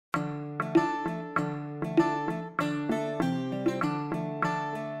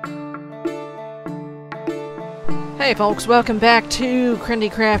Hey folks, welcome back to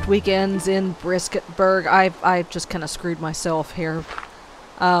Crundee Craft Weekends in Brisketburg. I've just kind of screwed myself here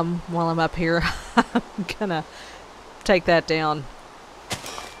while I'm up here. I'm gonna take that down.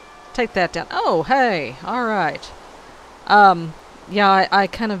 Take that down. Oh, hey, alright. Yeah, I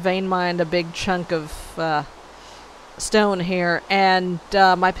kind of vein mined a big chunk of stone here, and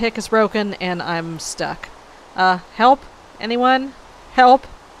my pick is broken and I'm stuck. Help? Anyone? Help?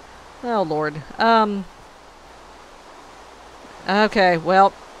 Oh lord. Okay,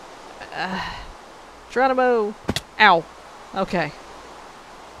 well, Geronimo. Ow. Okay.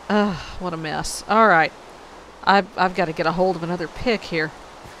 What a mess. Alright. I've got to get a hold of another pick here.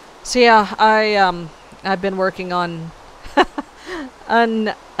 So yeah, I've been working on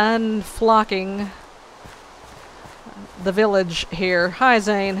unflocking the village here. Hi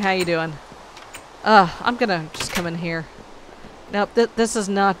Zane, how you doing? I'm gonna just come in here. Nope, this is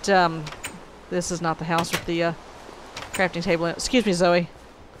not the house with the crafting table in it. Excuse me, Zoe.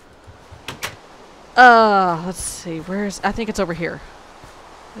 Let's see. I think it's over here.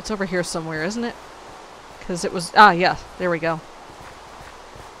 It's over here somewhere, isn't it? Because it was... yeah. There we go.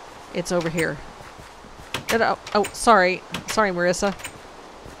 It's over here. Oh, sorry. Sorry, Marissa.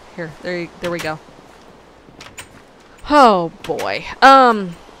 Here. There we go. Oh, boy.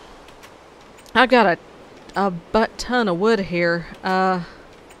 I've got a butt ton of wood here.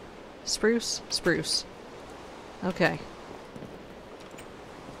 Spruce? Spruce. Okay.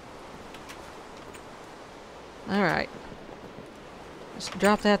 Alright. Just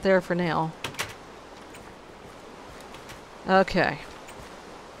drop that there for now. Okay.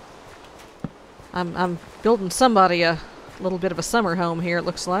 I'm building somebody a little bit of a summer home here, it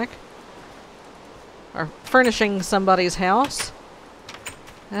looks like. Or furnishing somebody's house.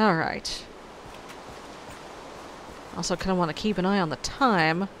 Alright. Also kind of want to keep an eye on the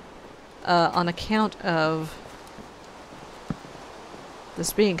time. On account of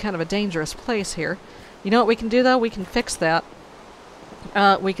this being kind of a dangerous place here. You know what we can do though? We can fix that.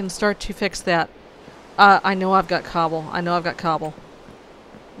 We can start to fix that. I know I've got cobble. I know I've got cobble.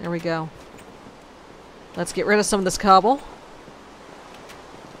 There we go. Let's get rid of some of this cobble.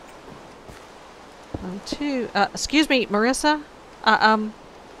 Excuse me, Marissa?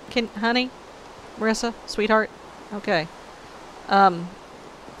 Honey? Marissa? Sweetheart? Okay.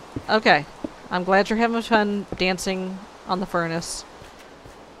 Okay. I'm glad you're having fun dancing on the furnace.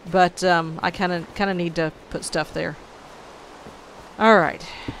 But, I kinda need to put stuff there. Alright.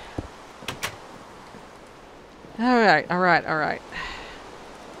 Alright.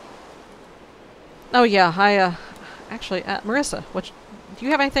 Oh yeah, actually, Marissa, do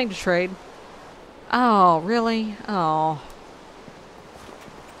you have anything to trade? Oh, really? Oh.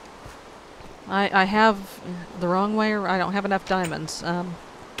 I have the wrong way, or I don't have enough diamonds.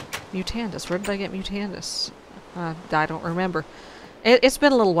 Mutandis. Where did I get Mutandis? I don't remember. It's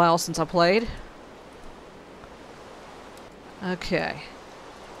been a little while since I played. Okay.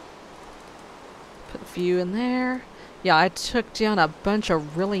 Put a few in there. Yeah, I took down a bunch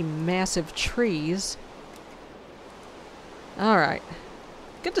of really massive trees. Alright.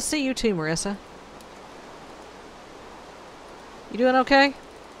 Good to see you too, Marissa. You doing okay?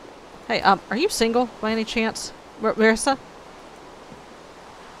 Hey, are you single by any chance, Marissa?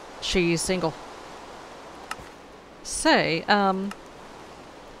 She's single. Say,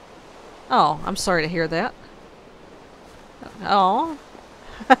 oh, I'm sorry to hear that. Oh.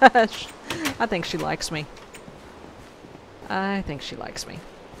 I think she likes me. I think she likes me.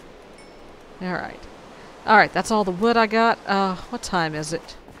 Alright. Alright, that's all the wood I got. What time is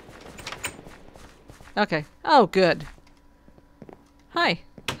it? Okay. Oh, good. Hi.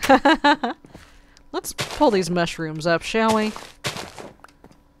 Let's pull these mushrooms up, shall we?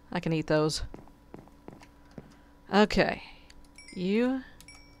 I can eat those. Okay. You.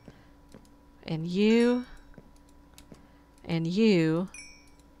 And you. And you.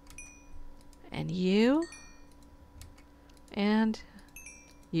 And you. And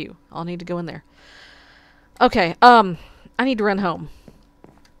you. I'll need to go in there. Okay, I need to run home.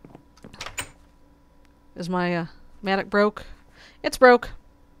 Is my, mattock broke? It's broke.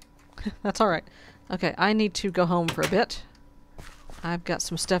 That's alright. Okay, I need to go home for a bit. I've got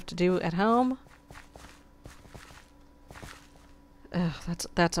some stuff to do at home. Ugh,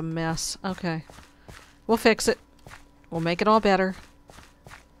 that's a mess. Okay. We'll fix it. We'll make it all better.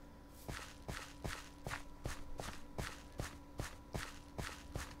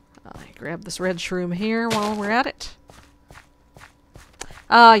 I grab this red shroom here while we're at it.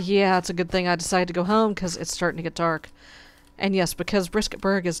 Yeah, it's a good thing I decided to go home because it's starting to get dark. And yes, because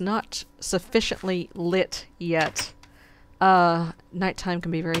Brisketburg is not sufficiently lit yet, nighttime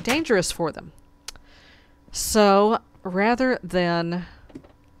can be very dangerous for them. So, rather than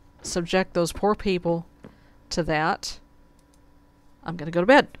subject those poor people to that, I'm gonna go to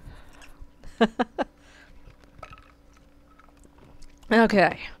bed.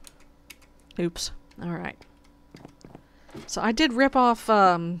 Okay. Oops. Alright. So I did rip off,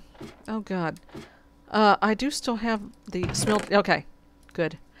 oh god. I do still have the okay.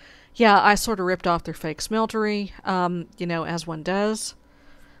 Good. Yeah, I sort of ripped off their fake smeltery, you know, as one does.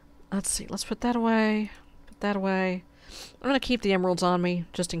 Let's see, let's put that away. Put that away. I'm gonna keep the emeralds on me,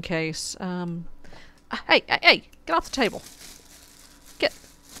 just in case. Hey, get off the table. Get.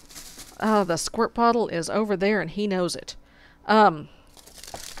 Oh, the squirt bottle is over there and he knows it.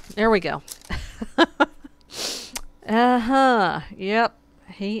 There we go. Yep.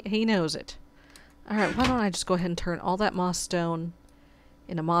 He knows it. Alright, why don't I just go ahead and turn all that moss stone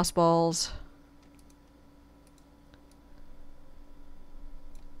into moss balls.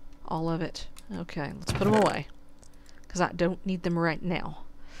 All of it. Okay, let's put them away. Because I don't need them right now.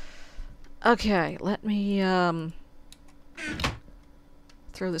 Okay, let me,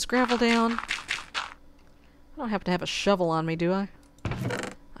 throw this gravel down. I don't happen to have a shovel on me, do I?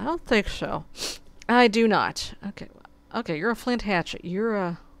 I don't think so. I do not. Okay. Okay, you're a flint hatchet.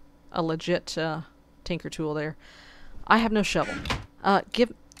 You're a legit, tinker tool there. I have no shovel.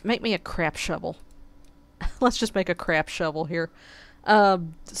 Make me a crap shovel. Let's just make a crap shovel here.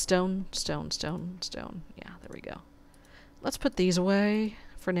 Stone. Yeah, there we go. Let's put these away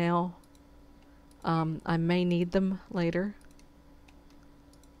for now. I may need them later.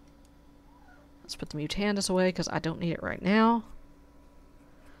 Let's put the Mutandis away because I don't need it right now.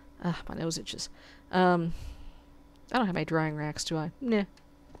 My nose itches. I don't have any drying racks, do I? Nah.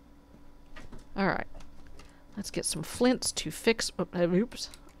 Alright. Let's get some flints to fix... oops.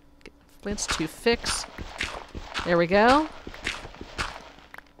 Get flints to fix. There we go.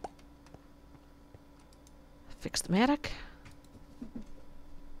 Fix the mattock.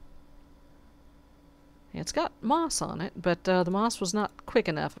 It's got moss on it, but the moss was not quick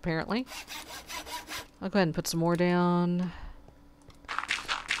enough, apparently. I'll go ahead and put some more down.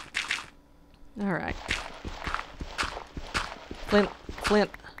 Alright.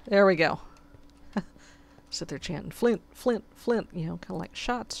 Flint. There we go. Sit there chanting, flint. You know, kind of like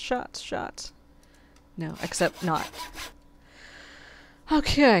shots. No, except not.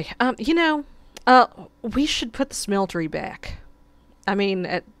 Okay, you know, we should put the smeltery back. I mean,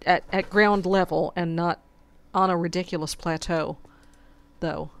 at ground level and not on a ridiculous plateau,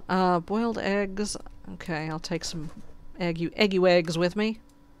 though. Boiled eggs. Okay, I'll take some eggy eggs with me.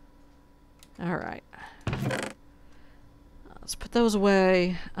 Alright. Let's put those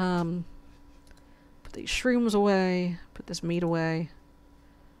away. Put these shrooms away. Put this meat away.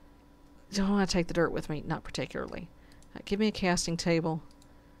 Don't want to take the dirt with me. Not particularly. Give me a casting table.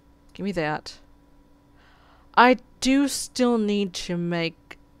 Give me that. I do still need to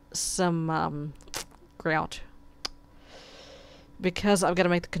make some grout. Because I've got to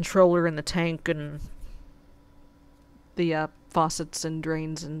make the controller and the tank and the faucets and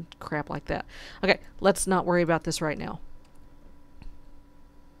drains and crap like that. Okay, let's not worry about this right now.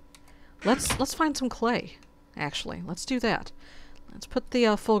 Let's find some clay, actually. Let's do that. Let's put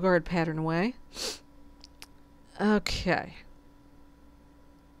the full guard pattern away. Okay.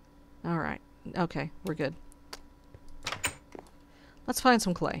 Alright. Okay, we're good. Let's find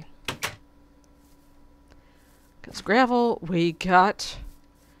some clay. Because gravel, we got.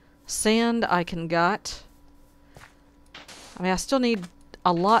 Sand, I got. I mean, I still need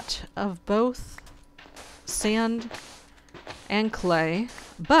a lot of both sand and clay,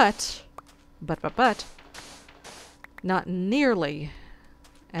 but not nearly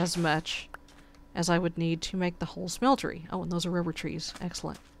as much as I would need to make the whole smeltery. Oh, and those are rubber trees.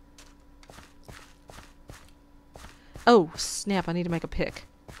 Excellent. Oh, snap, I need to make a pick.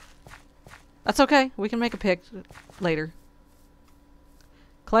 That's okay. We can make a pick later.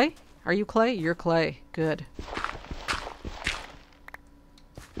 Clay? Are you clay? You're clay. Good.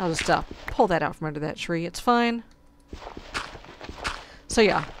 I'll just pull that out from under that tree. It's fine. So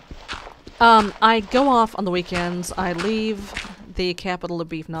yeah. I go off on the weekends. I leave the capital of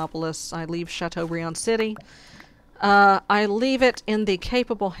Beefgnawpolis. I leave Chateaubriand City. I leave it in the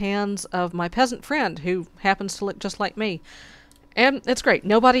capable hands of my peasant friend, who happens to look just like me. And it's great.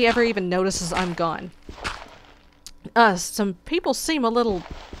 Nobody ever even notices I'm gone. Some people seem a little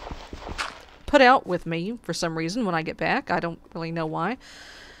put out with me for some reason when I get back. I don't really know why.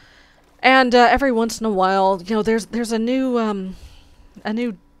 And every once in a while, you know, there's a new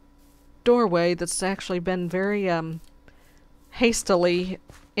doorway that's actually been very hastily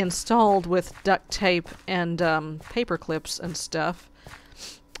installed with duct tape and paper clips and stuff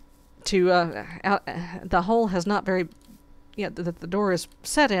to the hole has not very, the door is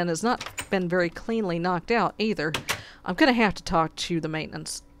set in has not been very cleanly knocked out either. I'm gonna have to talk to the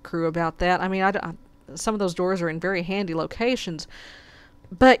maintenance crew about that. I mean, some of those doors are in very handy locations,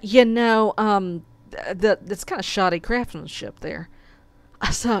 but it's kind of shoddy craftsmanship there.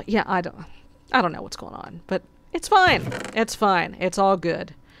 So yeah, I don't know what's going on, but it's fine. It's fine. It's all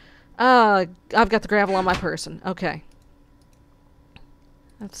good. I've got the gravel on my person. Okay.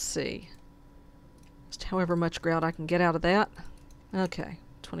 Let's see. Just however much grout I can get out of that. Okay,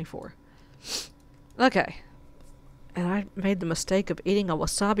 24. Okay. And I made the mistake of eating a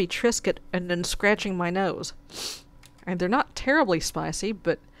wasabi Triscuit and then scratching my nose. And they're not terribly spicy,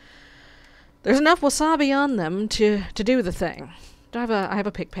 but there's enough wasabi on them to do the thing. I have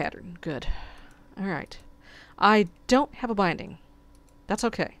a pick pattern. Good. Alright. I don't have a binding. That's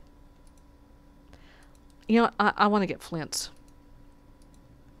okay. You know, I want to get flints.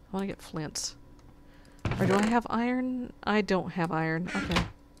 I want to get flints. Or do I have iron? I don't have iron. Okay.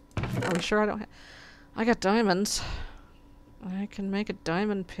 Are we sure I don't have... I got diamonds. I can make a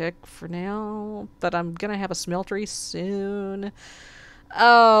diamond pick for now, but I'm gonna have a smeltery soon.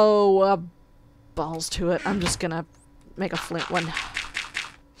 Oh, balls to it. I'm just gonna make a flint one.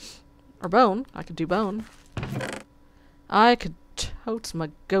 Or bone. I could do bone. I could totes my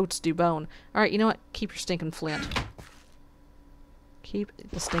goats do bone. Alright, you know what? Keep your stinking flint. Keep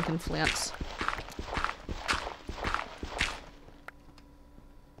the stinking flints.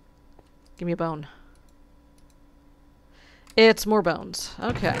 Give me a bone. It's more bones.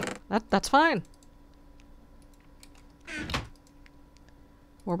 Okay. That's fine.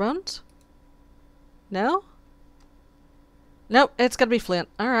 More bones? No? Nope, it's gotta be flint.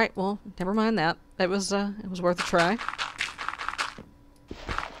 Alright, well, never mind that. It was worth a try.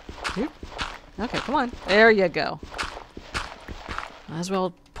 Oop. Okay, come on. There you go. Might as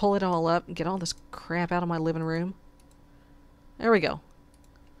well pull it all up and get all this crap out of my living room. There we go.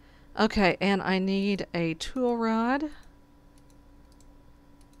 Okay, and I need a tool rod.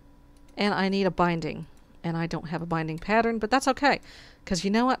 And I need a binding. And I don't have a binding pattern, but that's okay. Because you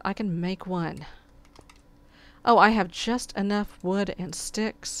know what? I can make one. Oh, I have just enough wood and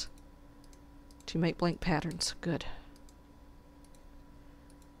sticks to make blank patterns. Good.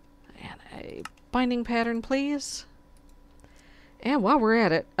 And a binding pattern, please. And while we're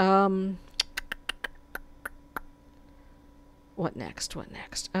at it, what next? What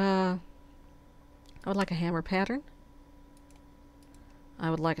next? I would like a hammer pattern.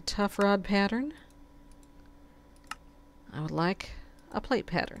 I would like a tough rod pattern. I would like a plate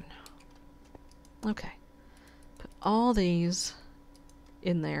pattern. Okay. Put all these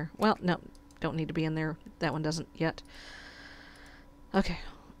in there. Well, no, don't need to be in there. That one doesn't yet. Okay.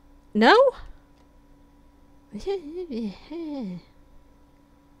 No?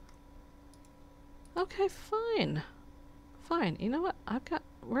 Okay, fine. Fine. You know what? I've got...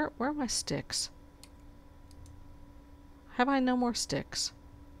 Where are my sticks? Have I no more sticks?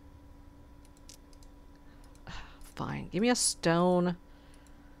 Fine. Give me a stone.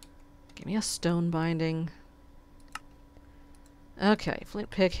 Give me a stone binding. Okay. Flint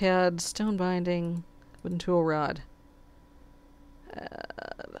pick head, stone binding, wooden tool rod.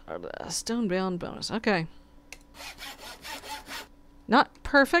 Stone bound bonus. Okay. Not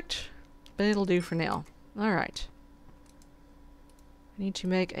perfect, but it'll do for now. Alright. I need to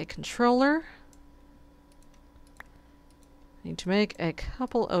make a controller. I need to make a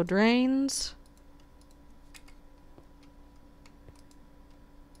couple of drains.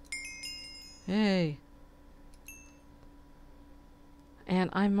 Hey. And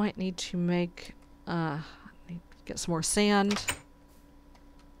I might need to make, get some more sand.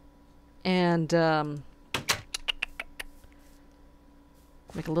 And,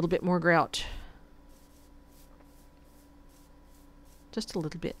 make a little bit more grout. Just a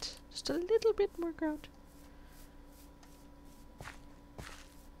little bit. Just a little bit more grout.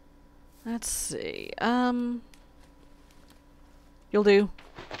 Let's see. You'll do.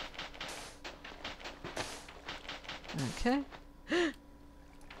 Okay.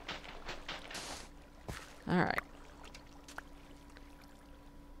 Alright.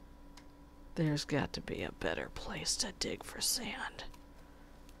 There's got to be a better place to dig for sand.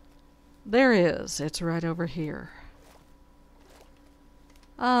 There is. It's right over here.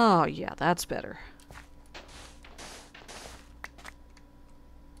 Oh, yeah, that's better.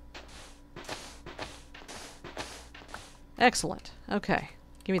 Excellent. Okay.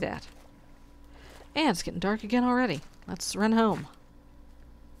 Give me that. And it's getting dark again already. Let's run home.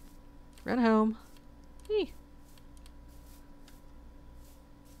 Run home. Eee.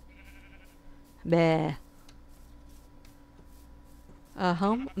 Bah.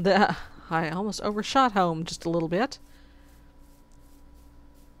 home. I almost overshot home just a little bit.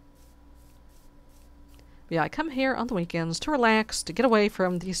 Yeah, I come here on the weekends to relax, to get away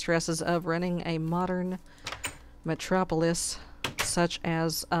from the stresses of running a modern metropolis such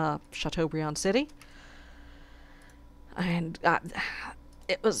as Chateaubriand City. And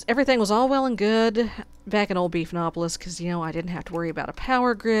everything was all well and good back in old Beefgnawpolis because, you know, I didn't have to worry about a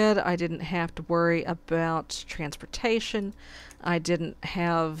power grid. I didn't have to worry about transportation. I didn't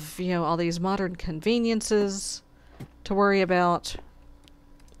have, you know, all these modern conveniences to worry about.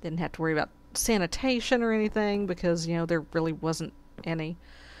 Didn't have to worry about sanitation or anything because, you know, there really wasn't any.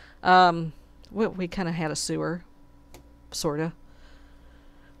 We kind of had a sewer, sort of.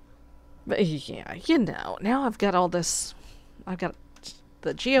 But yeah, you know, now I've got all this. I've got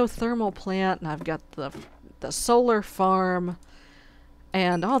the geothermal plant, and I've got the solar farm,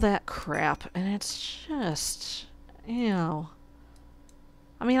 and all that crap, and it's just, you know,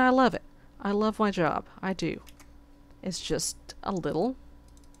 I mean, I love it. I love my job. I do. It's just a little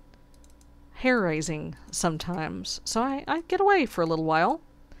hair-raising sometimes, so I get away for a little while,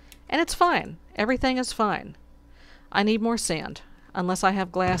 and it's fine. Everything is fine. I need more sand, unless I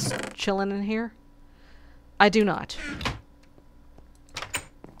have glass chilling in here. I do not.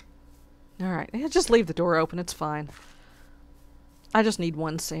 Alright, just leave the door open, it's fine. I just need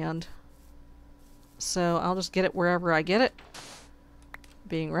one sand. So I'll just get it wherever I get it.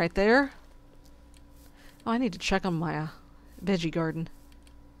 Being right there. Oh, I need to check on my veggie garden.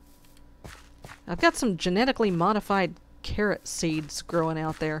 I've got some genetically modified carrot seeds growing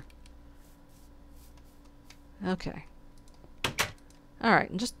out there. Okay.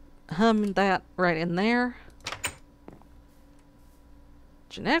 Alright, and just hum that right in there.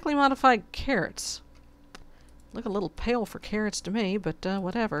 Genetically modified carrots. Look a little pale for carrots to me, but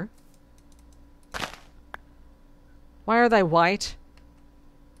whatever. Why are they white?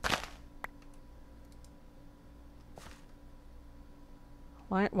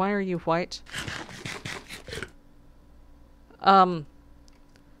 Why are you white? Oh,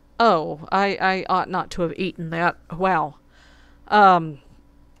 I ought not to have eaten that. Wow. Can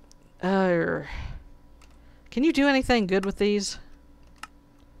you do anything good with these?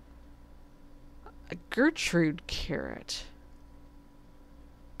 A Gertrude carrot.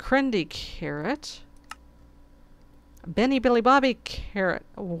 Crundee carrot. Benny Billy Bobby carrot.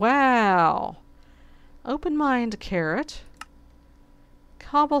 Wow. Open mind carrot.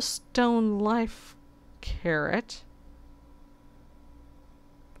 Cobblestone life carrot.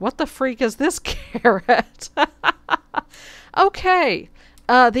 What the freak is this carrot? Okay.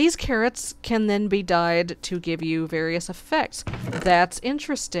 These carrots can then be dyed to give you various effects. That's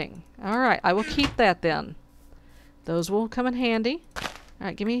interesting. Alright, I will keep that then. Those will come in handy.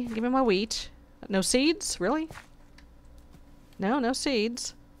 Alright, give me my wheat. No seeds? Really? No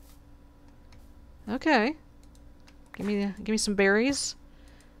seeds. Okay. Give me some berries.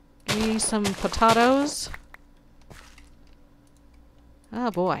 Give me some potatoes. Oh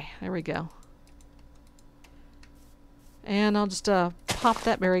boy, there we go. And I'll just pop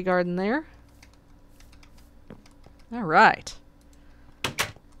that berry garden there. Alright.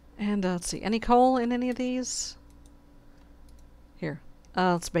 And let's see, any coal in any of these? Here,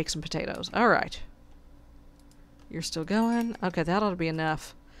 let's bake some potatoes. Alright. You're still going? Okay, that ought to be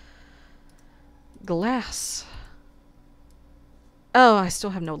enough. Glass. Oh, I still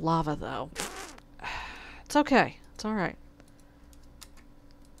have no lava though. It's okay. It's alright.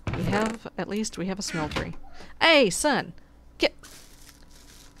 At least we have a smeltery. Hey, son! Get!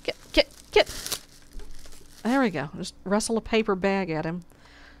 There we go. Just rustle a paper bag at him.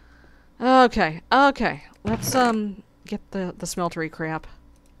 Okay. Let's, get the smeltery crap.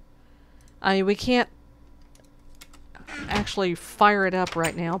 I mean, we can't actually fire it up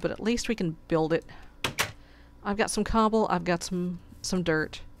right now, but at least we can build it. I've got some cobble. I've got some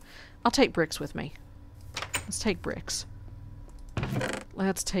dirt. I'll take bricks with me. Let's take bricks.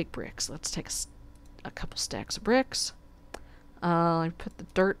 Let's take bricks. Let's take a couple stacks of bricks. I put the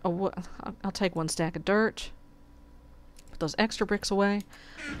dirt away. I'll take one stack of dirt. Put those extra bricks away.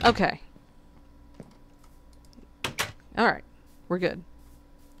 Okay. Alright. We're good.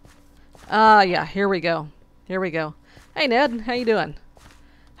 Yeah, here we go. Here we go. Hey, Ned. How you doing?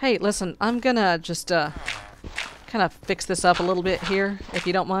 Hey, listen. I'm gonna just, kind of fix this up a little bit here, if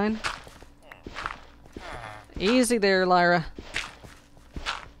you don't mind. Easy there, Lyra.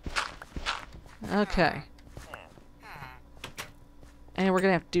 Okay. And we're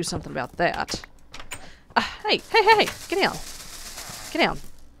gonna have to do something about that. Hey! Get down! Get down!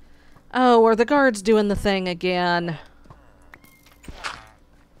 Oh, are the guards doing the thing again?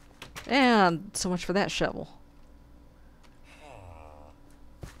 And so much for that shovel.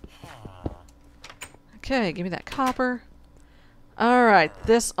 Okay, give me that copper. Alright,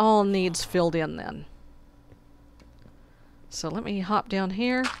 this all needs filled in then. So let me hop down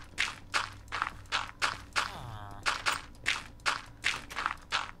here.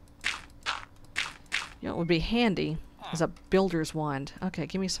 You know what would be handy is a builder's wand. Okay,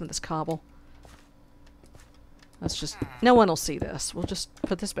 give me some of this cobble. Let's just... No one will see this. We'll just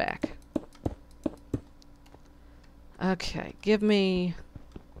put this back. Okay, give me...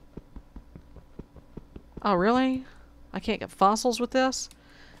 Oh, really? I can't get fossils with this?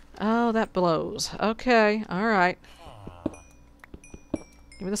 Oh, that blows. Okay, alright.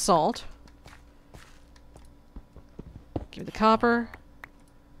 Give me the salt. Give me the copper.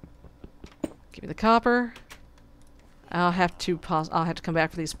 Give me the copper. I'll have to come back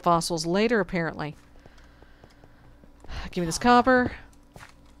for these fossils later, apparently. Give me this copper.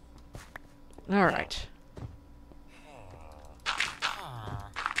 Alright.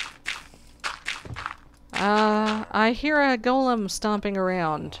 I hear a golem stomping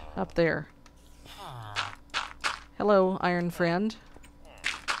around up there. Hello, iron friend.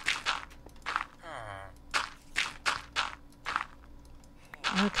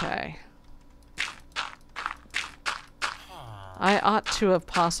 Okay. I ought to have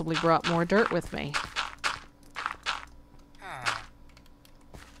possibly brought more dirt with me.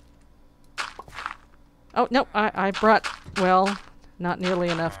 Oh, no, I brought, well, not nearly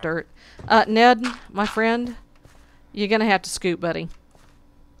enough dirt. Ned, my friend, you're gonna have to scoot, buddy.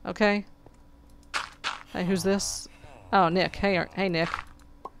 Okay? Hey, who's this? Oh, Nick. Hey, Nick.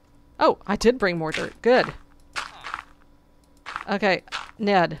 Oh, I did bring more dirt. Good. Okay,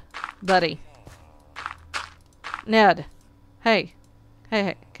 Ned, buddy. Ned. Hey.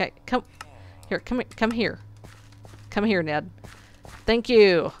 Hey, okay, come here, come here. Come here, Ned. Thank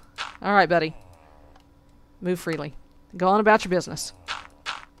you. Alright, buddy. Move freely. Go on about your business.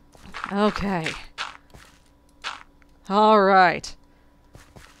 Okay. Alright.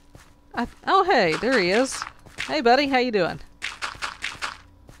 Oh, hey, there he is. Hey, buddy, how you doing?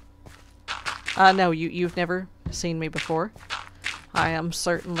 No, you've never seen me before. I am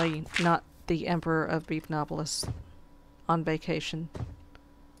certainly not the Emperor of Beefgnawpolis on vacation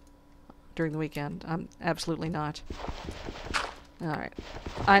during the weekend. I'm absolutely not. Alright.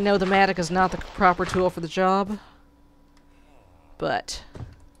 I know the mattock is not the proper tool for the job, but...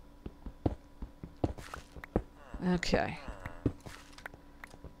 Okay.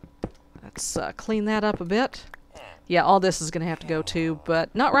 Let's clean that up a bit. Yeah, all this is going to have to go too,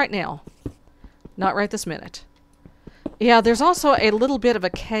 but not right now. Not right this minute. Yeah, there's also a little bit of a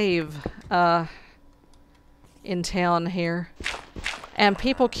cave in town here. And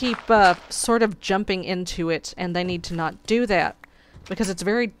people keep sort of jumping into it, and they need to not do that. Because it's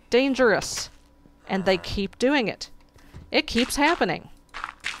very dangerous. And they keep doing it. It keeps happening.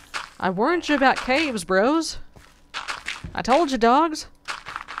 I warned you about caves, bros. I told you, dogs.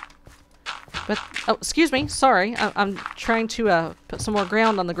 But, oh, excuse me, sorry. I'm trying to put some more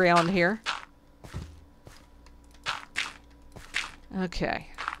ground on the ground here. Okay.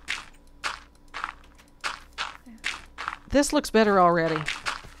 This looks better already.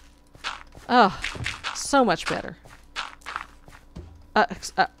 Oh, so much better.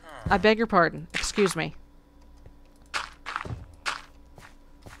 I beg your pardon. Excuse me.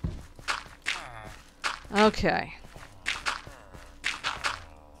 Okay.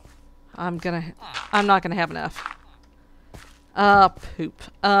 I'm not gonna have enough. Poop.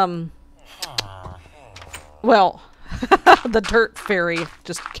 Well, the dirt fairy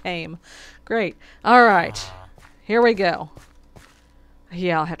just came. Great. Alright. Here we go.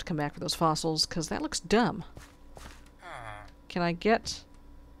 Yeah, I'll have to come back for those fossils, because that looks dumb. Can I get...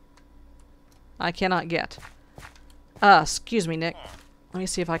 I cannot get. Excuse me, Nick. Let me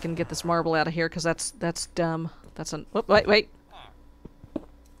see if I can get this marble out of here, because that's dumb. That's an... Whoop, wait.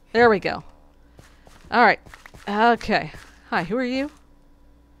 There we go. Alright. Okay. Hi, who are you?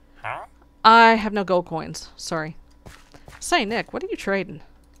 Huh? I have no gold coins. Sorry. Say, Nick, what are you trading?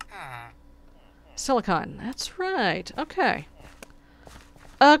 Silicon. That's right. Okay.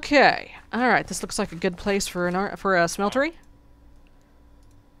 Okay. Alright, this looks like a good place for a smeltery.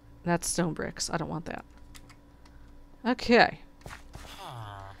 That's stone bricks. I don't want that. Okay.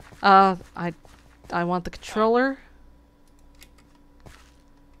 I want the controller.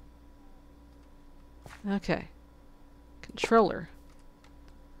 Okay. Controller.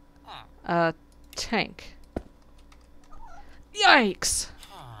 Tank. Yikes!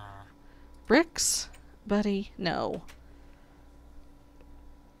 Bricks? Buddy, no.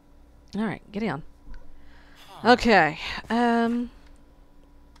 Alright, get in. Okay,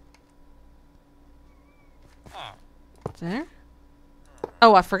 there?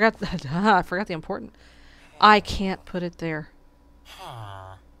 Oh, I forgot I forgot the important. I can't put it there.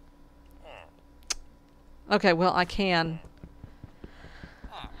 Okay, well, I can.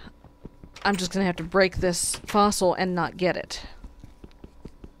 I'm just gonna have to break this fossil and not get it.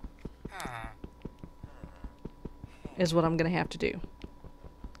 Is what I'm gonna have to do.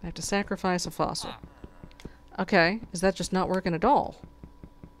 I have to sacrifice a fossil. Okay, is that just not working at all?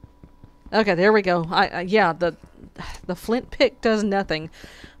 Okay, there we go. Yeah, the flint pick does nothing.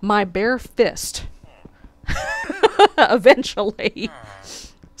 My bare fist eventually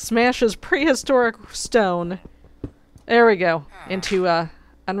smashes prehistoric stone. There we go. Into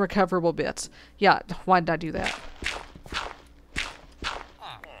unrecoverable bits. Yeah, why did I do that?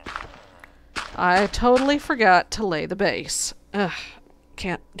 I totally forgot to lay the base. Ugh,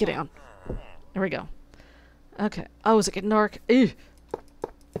 can't get down. There we go. Okay. Oh, is it getting dark? Ew.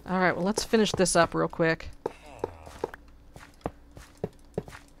 Alright, well, let's finish this up real quick.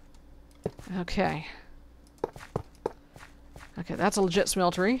 Okay. Okay, that's a legit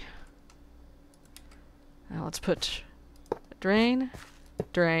smeltery. Now let's put drain,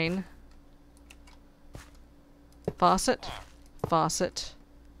 drain, faucet, faucet,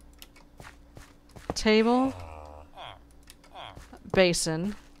 table,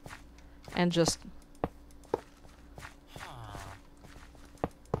 basin, and just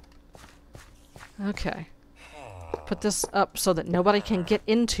okay. Put this up so that nobody can get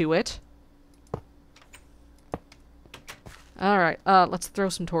into it. Alright, let's throw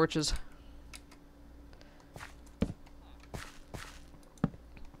some torches.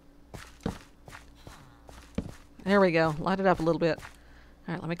 There we go. Light it up a little bit.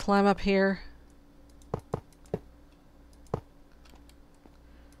 Alright, let me climb up here.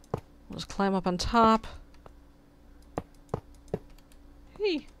 We'll just climb up on top.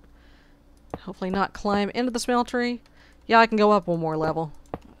 Hey. Hopefully not climb into the smeltery. Yeah, I can go up one more level.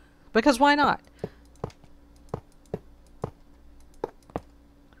 Because why not?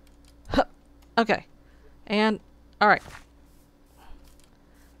 Huh. Okay. And, alright.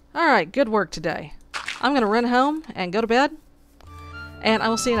 Alright, good work today. I'm gonna run home and go to bed. And I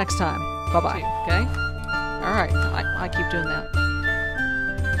will see you next time. Bye-bye. Okay? Alright, I keep doing that.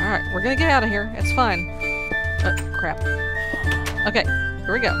 Alright, we're gonna get out of here. It's fine. Crap. Okay.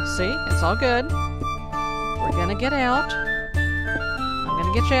 Here we go. See? It's all good. We're gonna get out. I'm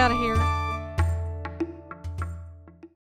gonna get you out of here.